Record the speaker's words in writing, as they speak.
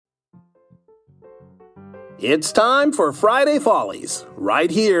It's time for Friday Follies, right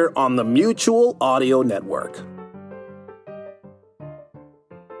here on the Mutual Audio Network.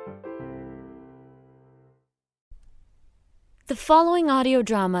 The following audio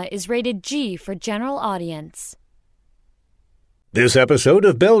drama is rated G for general audience. This episode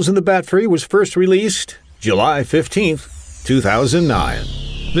of Bells in the Bat Free was first released July 15th, 2009.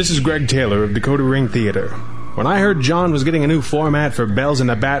 This is Greg Taylor of Dakota Ring Theater. When I heard John was getting a new format for Bells in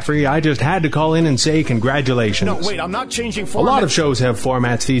the Bat Free, I just had to call in and say congratulations. No, wait, I'm not changing format. A lot of shows have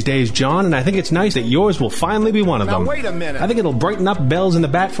formats these days, John, and I think it's nice that yours will finally be one of them. Now, wait a minute. I think it'll brighten up Bells in the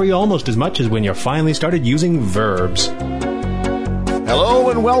Bat Free almost as much as when you finally started using verbs. Hello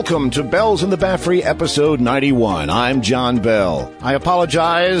and welcome to Bells in the Bat Free episode 91. I'm John Bell. I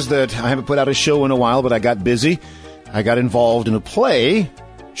apologize that I haven't put out a show in a while, but I got busy. I got involved in a play,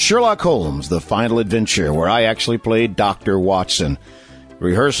 Sherlock Holmes, The Final Adventure, where I actually played Dr. Watson.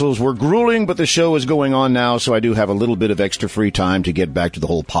 Rehearsals were grueling, but the show is going on now, so I do have a little bit of extra free time to get back to the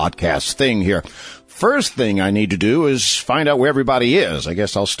whole podcast thing here. First thing I need to do is find out where everybody is. I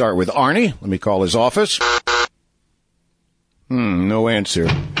guess I'll start with Arnie. Let me call his office. No answer.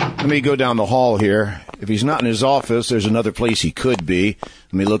 Let me go down the hall here. If he's not in his office, there's another place he could be.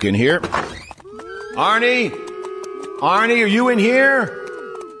 Let me look in here. Arnie? Arnie, are you in here?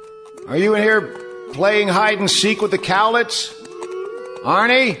 Are you in here playing hide and seek with the Cowlets?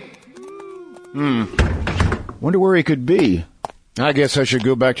 Arnie? Wonder where he could be. I guess I should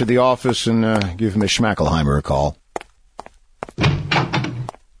go back to the office and give Miss Schmackelheimer a call.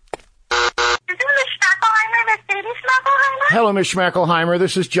 Hello, Miss Schmackelheimer.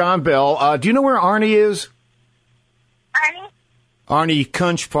 This is John Bell. Do you know where Arnie is? Arnie? Arnie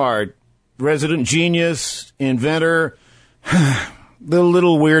Kunchpard, resident genius, inventor, the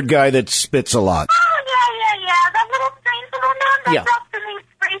little weird guy that spits a lot. Oh, yeah. That little strange little man that drops and he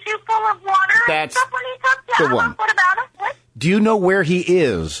sprays you full of water That's and stuff when he talks. the one. What about him? What? Do you know where he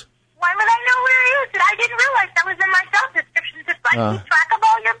is? Why would I know where he is? I didn't realize that was in my job description. Just like keep track of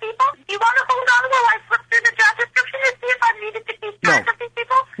all your people. Do you want to hold on while I flip through the job description and see if I'm needed to keep track of these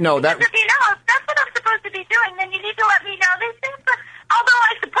people? No, because if you know, if that's what I'm supposed to be doing, then you need to let me know these things. But although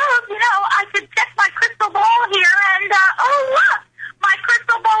I suppose, I could check my crystal ball here and, oh, look, my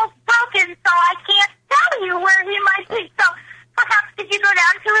crystal ball's broken, so I can't tell you where he might be. So perhaps did you go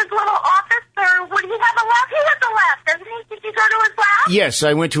down to his little office, or would he have a lab? He has a lab, doesn't he? Did you go to his lab? Yes,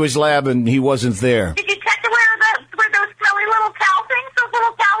 I went to his lab and he wasn't there. Did you check where those smelly little cow things, those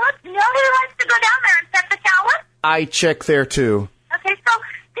little cowlets? You know he likes to go down there and pet the cowlets? I checked there, too. Okay, so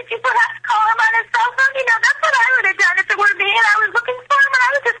did you perhaps call him on his cell phone? That's what I would have done if it were me and I was looking for him, and I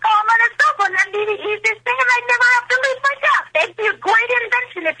would just call him on his cell phone. That'd be the easiest thing, and I'd never have to leave my desk. It'd be a great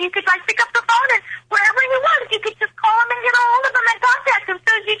invention if you could, pick up the phone and wherever he was, you could just call him and get a hold of him and contact him.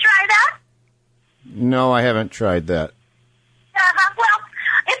 So did you try that? No, I haven't tried that. Well,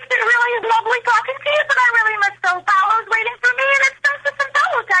 it's been really lovely talking to you, but I really must go. Paolo's waiting for me, and it's time for some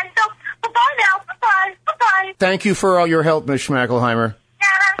Paolo time. So, bye-bye now. Bye-bye. Thank you for all your help, Miss Schmackelheimer.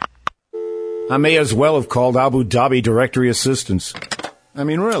 I may as well have called Abu Dhabi Directory Assistance. I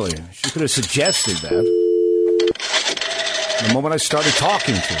mean, really, she could have suggested that the moment I started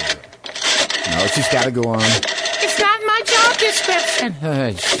talking to her. No, she's got to go on. It's not my job description.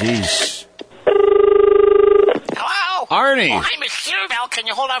 Jeez. Hello? Arnie! Oh, hi, Mr. Bell. Can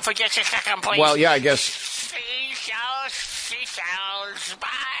you hold on for just a second, please? Well, yeah, I guess. Seashells, by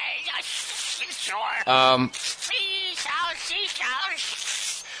the seashore.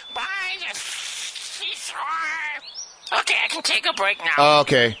 Seashells, by the seashore. Okay, I can take a break now.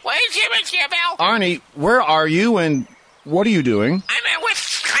 Okay. Where's you, Mr. Bell? Arnie, where are you and what are you doing? I'm in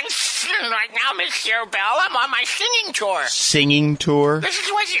Wisconsin right now, Mr. Bell. I'm on my singing tour. Singing tour? This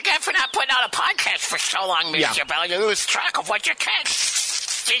is what you get for not putting out a podcast for so long, Mr. Bell. You lose track of what you can't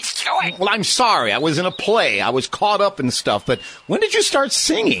doing. Well, I'm sorry. I was in a play. I was caught up in stuff. But when did you start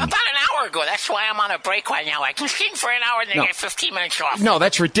singing? About an hour ago. That's why I'm on a break right now. I can sing for an hour and then get 15 minutes off. No,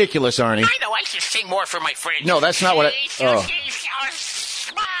 that's ridiculous, Arnie. I know. I should sing more for my friends. No, that's not what I... Oh.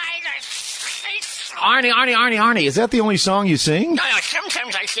 Arnie, is that the only song you sing? No,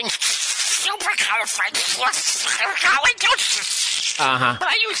 sometimes I sing supercalifragilisticexpialidocious. But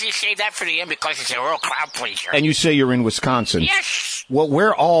I usually say that for the end because it's a real crowd pleaser. And you say you're in Wisconsin. Yes. Well,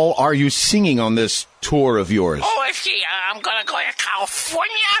 where all are you singing on this tour of yours? Oh, let's see. I'm going to go to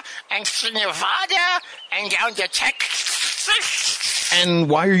California and to Nevada and down to Texas. And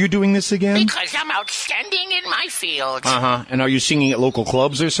why are you doing this again? Because I'm outstanding in my field. And are you singing at local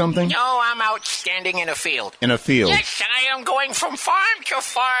clubs or something? No, I'm outstanding in a field. In a field? Yes, and I am going from farm to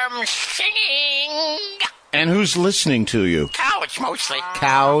farm singing. And who's listening to you? Cows, mostly.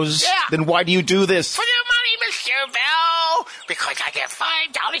 Cows? Yeah. Then why do you do this? For the money, Mr. Bell, because I get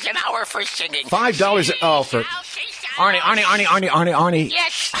 $5 an hour for singing. $5? Oh, for... Arnie.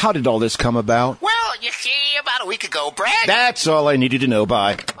 Yes? How did all this come about? Well, you see, about a week ago, Brad. That's all I needed to know.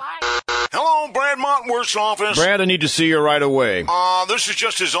 Bye. Hello, Brad Montworth's office. Brad, I need to see you right away. This is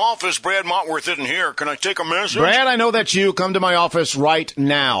just his office. Brad Montworth isn't here. Can I take a message? Brad, I know that's you. Come to my office right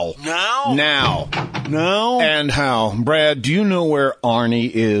now. Now? Now. Now? And how? Brad, do you know where Arnie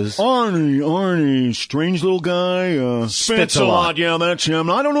is? Arnie. Strange little guy. Spits a lot. Yeah, that's him.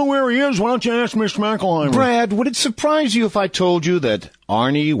 I don't know where he is. Why don't you ask Miss McElheimer? Brad, would it surprise you if I told you that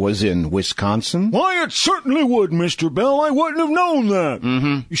Arnie was in Wisconsin? Why, it certainly would, Mr. Bell. I wouldn't have known that.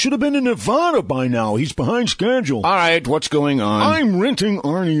 Mm-hmm. You should have been in Nevada by now. He's behind schedule. All right, what's going on? I'm renting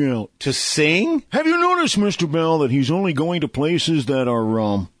Arnie out. To sing? Have you noticed, Mr. Bell, that he's only going to places that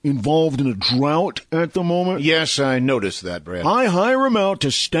are involved in a drought at the moment? Yes, I noticed that, Brad. I hire him out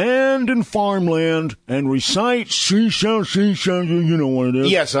to stand in farmland and recite seashell, you know what it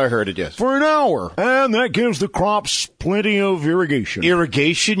is. Yes, I heard it, yes. For an hour. And that gives the crops plenty of irrigation.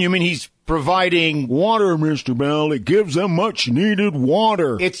 Irrigation? You mean he's providing... Water, Mr. Bell. It gives them much needed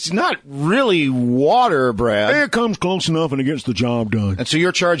water. It's not really water, Brad. It comes close enough and it gets the job done. And so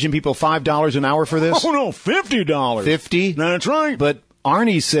you're charging people $5 an hour for this? Oh, no, $50. $50? That's right. But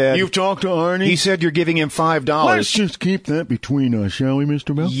Arnie said... You've talked to Arnie? He said you're giving him $5. Let's just keep that between us, shall we,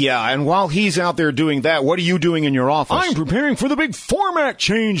 Mr. Bell? Yeah, and while he's out there doing that, what are you doing in your office? I'm preparing for the big format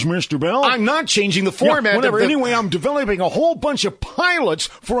change, Mr. Bell. I'm not changing the format. Yeah, whatever. Anyway, I'm developing a whole bunch of pilots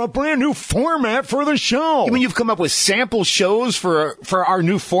for a brand new format for the show. You mean you've come up with sample shows for our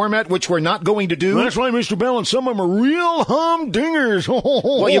new format, which we're not going to do? That's right, Mr. Bell, and some of them are real humdingers.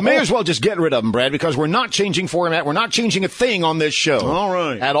 Well, you may as well just get rid of them, Brad, because we're not changing format. We're not changing a thing on this show. All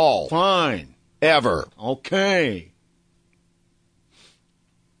right. At all. Fine. Ever. Okay.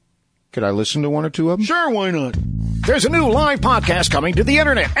 Could I listen to one or two of them? Sure, why not? There's a new live podcast coming to the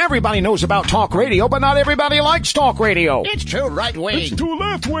internet. Everybody knows about talk radio, but not everybody likes talk radio. It's too right wing. It's too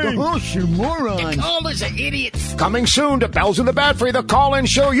left wing. Oh, you moron. All those are idiots. Coming soon to Bells in the Bat Free, the call-in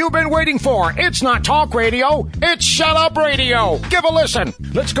show you've been waiting for. It's not talk radio, it's Shut Up Radio. Give a listen.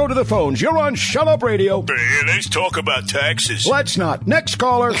 Let's go to the phones. You're on Shut Up Radio. Hey, let's talk about taxes. Let's not. Next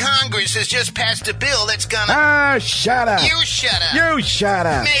caller. Congress has just passed a bill that's gonna... Shut up. You shut up. You shut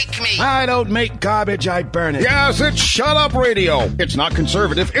up. Make me. I don't make garbage, I burn it. Yes, it's Shut Up Radio. It's not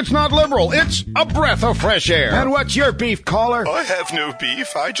conservative, it's not liberal, it's a breath of fresh air. And what's your beef, caller? I have no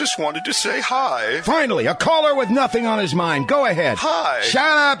beef. I just wanted to say hi. Finally, a caller with nothing on his mind. Go ahead. Hi. Shut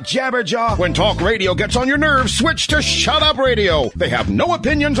up, Jabberjaw. When talk radio gets on your nerves, switch to Shut Up Radio. They have no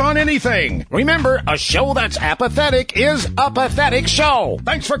opinions on anything. Remember, a show that's apathetic is a pathetic show.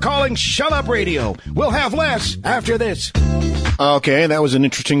 Thanks for calling Shut Up Radio. We'll have less after this. Okay, that was an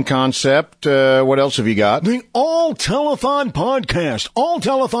interesting concept. What else have you got? The All Telethon Podcast. All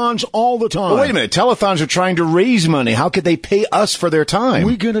telethons all the time. Oh, wait a minute. Telethons are trying to raise money. How could they pay us for their time?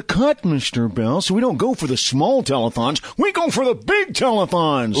 We get a cut, Mr. Bell, so we don't go for the small telethons. We go for the big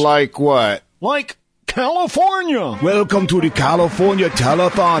telethons. Like what? Like California. Welcome to the California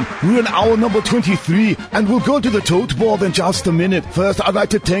Telethon. We're in hour number 23, and we'll go to the tote board in just a minute. First, I'd like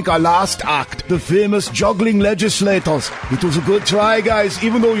to thank our last act, the famous juggling legislators. It was a good try, guys,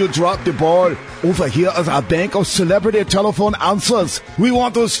 even though you dropped the ball. Over here is our bank of celebrity telephone answers. We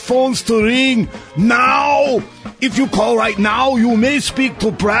want those phones to ring now. If you call right now, you may speak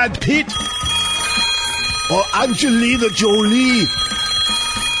to Brad Pitt or Angelina Jolie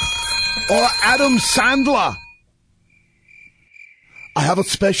or Adam Sandler. I have a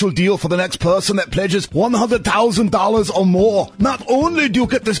special deal for the next person that pledges $100,000 or more. Not only do you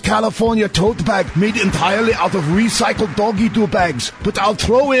get this California tote bag made entirely out of recycled doggy-doo bags, but I'll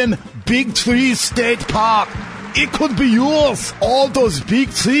throw in Big Trees State Park. It could be yours. All those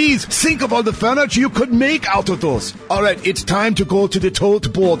big trees. Think of all the furniture you could make out of those. All right, it's time to go to the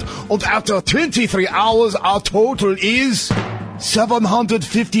tote board. And after 23 hours, our total is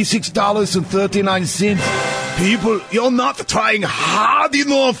 $756.39. People, you're not trying hard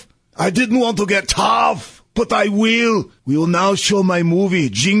enough. I didn't want to get tough, but I will. We will now show my movie,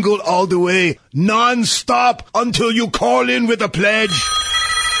 Jingle All the Way, non-stop until you call in with a pledge.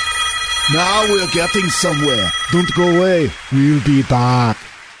 Now we're getting somewhere. Don't go away. We'll be back.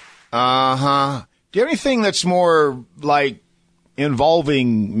 Uh-huh. Do you have anything that's more, like,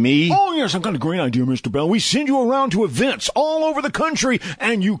 Involving me? Oh, yes, I've got a great idea, Mr. Bell. We send you around to events all over the country,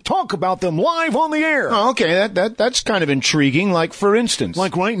 and you talk about them live on the air. Oh, okay, that's kind of intriguing. Like, for instance?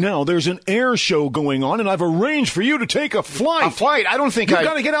 Like right now, there's an air show going on, and I've arranged for you to take a flight. A flight? I don't think You've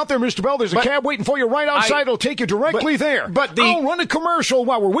got to get out there, Mr. Bell. There's a cab waiting for you right outside. It'll take you directly there. But I'll run a commercial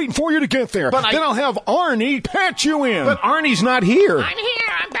while we're waiting for you to get there. Then I'll have Arnie patch you in. But Arnie's not here. I'm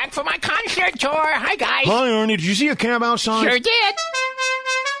here. I'm back for my concert tour. Hi, guys. Hi, Arnie. Did you see a cab outside? Sure did.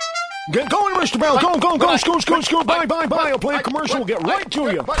 Get going, Mr. Bell. Go. Scoot. Bye. I'll play a commercial. We'll get right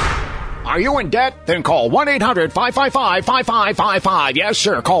to you. Are you in debt? Then call 1-800-555-5555. Yes,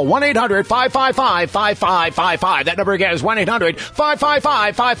 sir. Call 1-800-555-5555. That number again is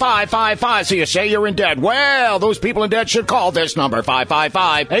 1-800-555-5555. So you say you're in debt. Well, those people in debt should call this number,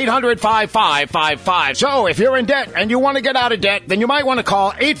 555-800-5555. So if you're in debt and you want to get out of debt, then you might want to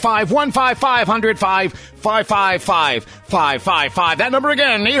call 851-555-555. That number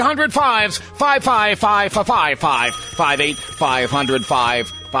again, 800-555-555.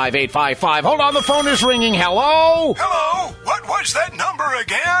 58-500-55855. Hold on, the phone is ringing. Hello? Hello? What was that number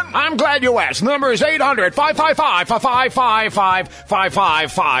again? I'm glad you asked. The number is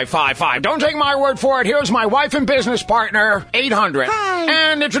 800-555-555-5555. Don't take my word for it. Here's my wife and business partner, 800.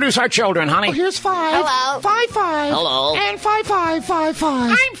 Hi. And introduce our children, honey. Oh, here's 5. Hello. 5. Hello. And 5. I'm 5.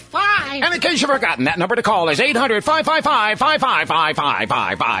 And in case you've forgotten, that number to call is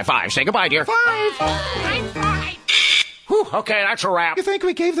 800-555-555-5555. Say goodbye, dear. 5. I'm 5. Whew, okay, that's a wrap. You think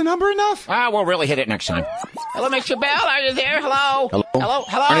we gave the number enough? We'll really hit it next time. Hello, Mr. Bell. Are you there? Hello. Hello.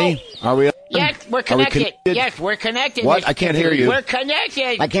 Hello. Arnie, are we? Yes, we're connected. Yes, we're connected. What? I can't hear you. We're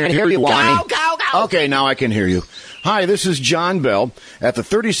connected. I can't hear you, Arnie. Go. Okay, now I can hear you. Hi, this is John Bell at the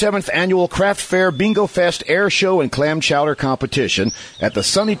 37th Annual Craft Fair Bingo Fest Air Show and Clam Chowder Competition at the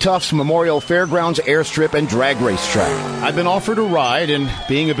Sunny Tufts Memorial Fairgrounds Airstrip and Drag Racetrack. I've been offered a ride, and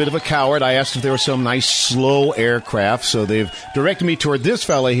being a bit of a coward, I asked if there was some nice, slow aircraft, so they've directed me toward this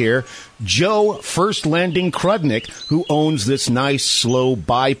fella here, Joe First Landing Krudnick, who owns this nice, slow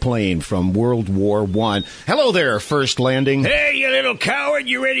biplane from World War I. Hello there, First Landing. Hey, you little coward,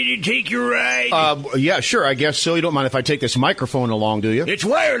 you ready to take your ride? Yeah, sure, I guess so. You don't mind if I take this microphone along, do you? It's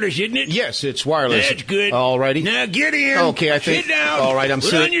wireless, isn't it? Yes, it's wireless. That's good. All righty. Now get in. Okay, I think. Sit down. All right, I'm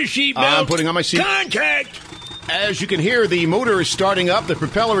sitting. Put on your seatbelt. I'm putting on my seat. Contact. As you can hear, the motor is starting up. The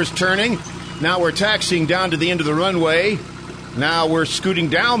propeller is turning. Now we're taxiing down to the end of the runway. Now we're scooting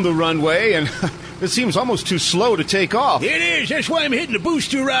down the runway, and it seems almost too slow to take off. It is. That's why I'm hitting the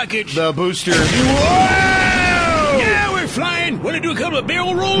booster rockets. The booster. Whoa! Yeah, we're flying. Want to do a couple of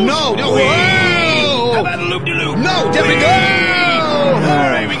barrel rolls? No. Whoa! How about a loop-de-loop? No, Debbie, go! All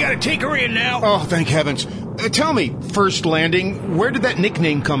right, we got to take her in now. Oh, thank heavens. Tell me, First Landing, where did that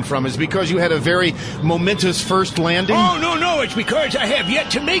nickname come from? Is it because you had a very momentous first landing? Oh, no. It's because I have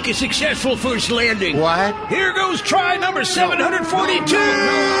yet to make a successful first landing. What? Here goes try number 742.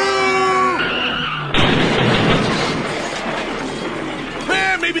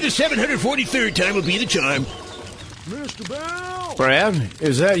 Well, maybe the 743rd time will be the charm. Mr. Bell! Brad,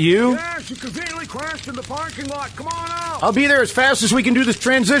 is that you? Yes, you conveniently crashed in the parking lot. Come on out! I'll be there as fast as we can do this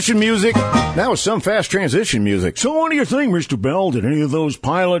transition music. That was some fast transition music. So what do you think, Mr. Bell? Did any of those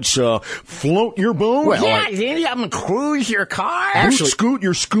pilots float your boat? Well, Yeah, did any of them cruise your car? Actually- Scoot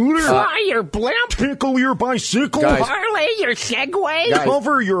your scooter? Fly your blimp? Tickle your bicycle? Guys. Parlay your Segway? Guys.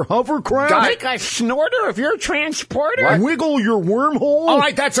 Cover your hovercraft? Make a snorter of your transporter? What? Wiggle your wormhole? All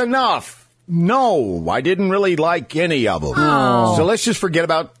right, that's enough. No, I didn't really like any of them. Oh. So let's just forget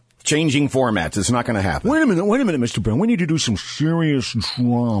about changing formats. It's not going to happen. Wait a minute, Mr. Bell. We need to do some serious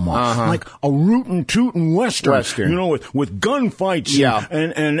drama. Like a rootin' tootin' western. You know, with gunfights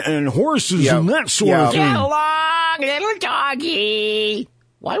and horses and that sort of thing. Get along, little doggy.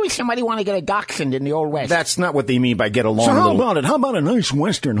 Why would somebody want to get a dachshund in the Old West? That's not what they mean by get along. So how little... about it? How about a nice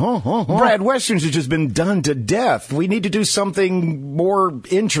western, huh? Brad, westerns have just been done to death. We need to do something more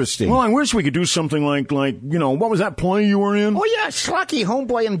interesting. Well, I wish we could do something like, what was that play you were in? Oh, yeah, Schlocky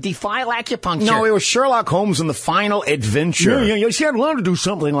Homeboy and Defile Acupuncture. No, it was Sherlock Holmes and the Final Adventure. Yeah. See, I'd love to do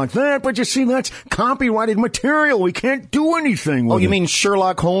something like that, but you see, that's copyrighted material. We can't do anything with it. Oh, you mean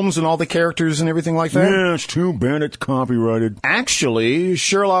Sherlock Holmes and all the characters and everything like that? Yeah, it's too bad it's copyrighted. Actually,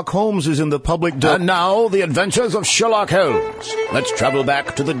 Sherlock Holmes is in the public And now, the adventures of Sherlock Holmes. Let's travel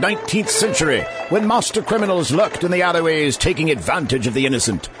back to the 19th century, when master criminals lurked in the alleyways taking advantage of the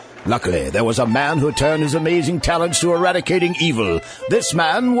innocent. Luckily, there was a man who turned his amazing talents to eradicating evil. This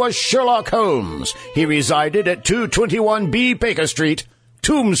man was Sherlock Holmes. He resided at 221B Baker Street,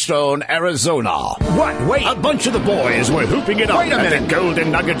 Tombstone, Arizona. What? Wait. A bunch of the boys were hooping it up Wait a at minute. the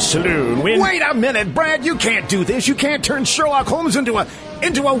Golden Nugget Saloon when... Wait a minute, Brad. You can't do this. You can't turn Sherlock Holmes into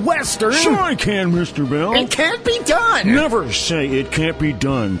a Western. Sure I can, Mr. Bell. It can't be done. Never say it can't be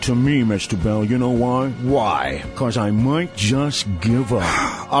done to me, Mr. Bell. You know why? Why? Because I might just give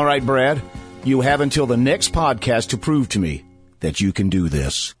up. All right, Brad. You have until the next podcast to prove to me that you can do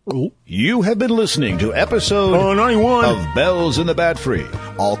this. Oh. You have been listening to episode 91 of Bells in the Bat Free.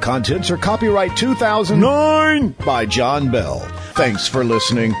 All contents are copyright 2009 by John Bell. Thanks for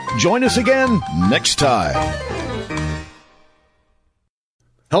listening. Join us again next time.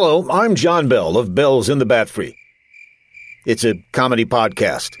 Hello, I'm John Bell of Bells in the Bat Free. It's a comedy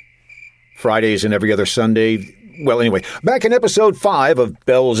podcast. Fridays and every other Sunday. Well, anyway, back in episode 5 of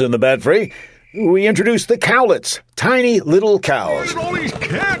Bells in the Bat Free, we introduced the cowlets, tiny little cows. Where did all these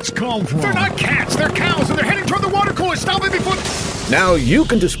cats come from? They're not cats. They're cows, and they're heading toward the water cooler. Stop it before... Now you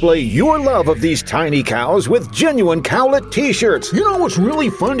can display your love of these tiny cows with genuine cowlet t-shirts. You know what's really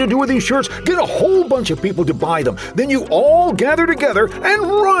fun to do with these shirts? Get a whole bunch of people to buy them. Then you all gather together and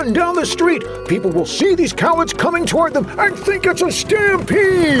run down the street. People will see these cowlets coming toward them and think it's a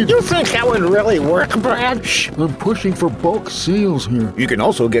stampede. You think that would really work, Brad? Shh, I'm pushing for bulk sales here. You can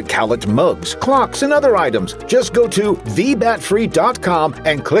also get cowlet mugs, clocks, and other items. Just go to thebatfree.com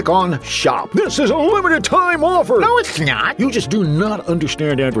and click on Shop. This is a limited time offer. No, it's not. You just do not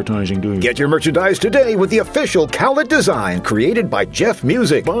understand advertising, do you? Get your merchandise today with the official cowlet design created by Jeff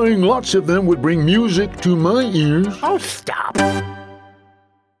Music. Buying lots of them would bring music to my ears. Oh, stop.